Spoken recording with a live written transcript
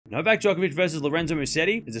Novak Djokovic versus Lorenzo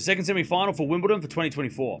Musetti is the second semi-final for Wimbledon for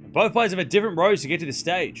 2024. Both players have had different roads to get to this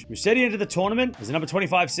stage. Musetti entered the tournament as a number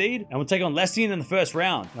 25 seed and would take on Lestian in the first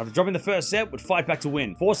round. After dropping the first set, would fight back to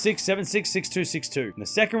win 4-6, 7-6, 6-2, 6-2. In the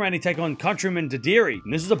second round, he'd take on countryman De Minaur,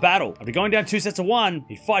 and this was a battle. After going down 2 sets to 1,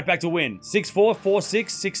 he'd fight back to win 6-4, 4-6,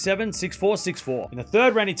 6-7, 6-4, 6-4. In the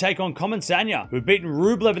third round, he'd take on Sanya, who had beaten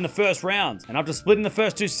Rublev in the first round, and after splitting the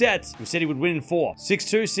first 2 sets, Musetti would win in 4,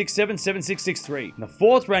 6-2, 6-7, 7-6, 6-3. In the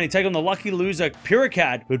fourth round, he'd take on the lucky loser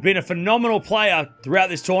Pirikad, who had been a phenomenal player throughout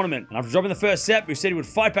this tournament. And after dropping the first set, Musetti would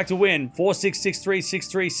fight back to win 4-6, 6-3,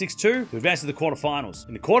 6-3, 6-2 to advance to the quarterfinals.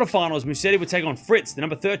 In the quarterfinals, Musetti would take on Fritz, the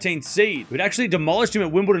number 13 seed, who had actually demolished him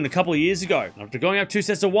at Wimbledon a couple of years ago. And after going up 2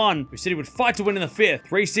 sets to 1, Musetti would fight to win in the fifth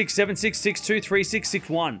 3-6, 7-6, 6-2, 3-6,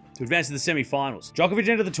 6-1 to advance to the semi-finals. Djokovic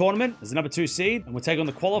entered the tournament as the number 2 seed and would take on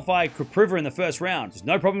the qualified Kripriva in the first round. There's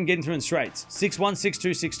no problem getting through in straights 6-1, 6-2,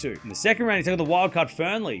 6-2. In the second round, he took on the wildcard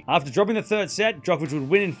Fernley. After dropping the third set, Djokovic would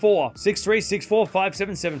win in 4, 6-3, 6-4,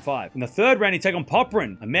 5-7, 7-5. In the third round, he'd take on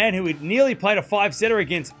Popyrin, a man who had nearly played a 5-setter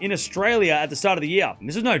against in Australia at the start of the year. And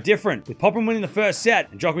this was no different, with Popyrin winning the first set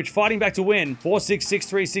and Djokovic fighting back to win 4-6,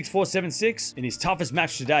 6-3, 6-4, 7-6 in his toughest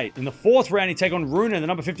match to date. In the fourth round, he'd take on Rune, the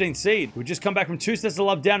number 15 seed, who had just come back from 2 sets to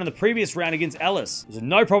love down in the previous round against Ellis. There's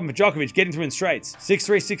no problem for Djokovic getting through in straights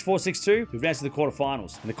 6-3, 6-4, 6-2 to advance to the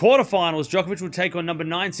quarterfinals. In the quarterfinals, Djokovic would take on number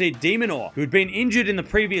 9 seed De Minaur, who had been injured in the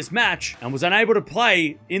previous match and was unable to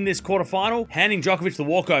play in this quarterfinal, handing Djokovic the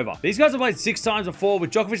walkover. These guys have played 6 times before,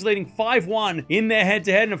 with Djokovic leading 5-1 in their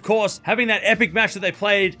head-to-head, and of course, having that epic match that they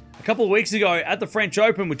played a couple of weeks ago at the French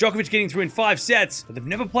Open with Djokovic getting through in 5 sets. But they've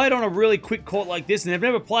never played on a really quick court like this, and they've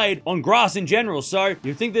never played on grass in general. So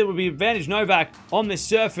you'd think there would be advantage Novak on this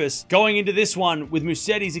surface going into this one with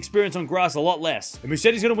Musetti's experience on grass a lot less. If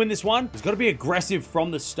Musetti's going to win this one, he's got to be aggressive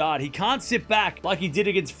from the start. He can't sit back like he did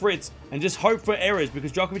against Fritz and just hope for errors,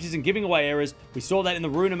 because Djokovic isn't giving away errors. We saw that in the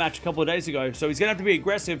Rune match a couple of days ago. So he's going to have to be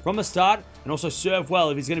aggressive from the start and also serve well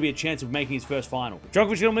if he's going to be a chance of making his first final. If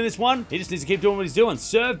Djokovic's going to win this one, he just needs to keep doing what he's doing.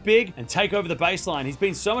 Serve big and take over the baseline. He's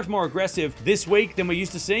been so much more aggressive this week than we're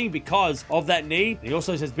used to seeing because of that knee. He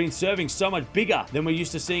also has been serving so much bigger than we're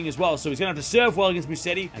used to seeing as well. So he's going to have to serve well against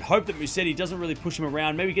Musetti and hope that Musetti doesn't really push him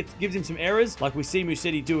around. Maybe gives him some errors like we see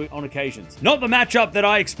Musetti do on occasions. Not the matchup that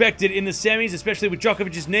I expected in the semis, especially with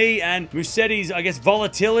Djokovic's knee and Musetti's, I guess,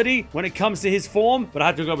 volatility when it comes to his form. But I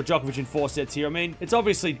had to go with Djokovic in 4 sets here. I mean, it's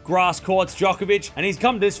obviously grass courts, Djokovic, and he's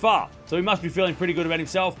come this far. So he must be feeling pretty good about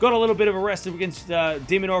himself. Got a little bit of a rest against De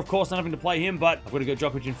Minaur, of course, not having to play him, but I've got to go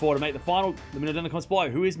Djokovic in 4 to make the final. Let me know down in the comments below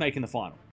who is making the final.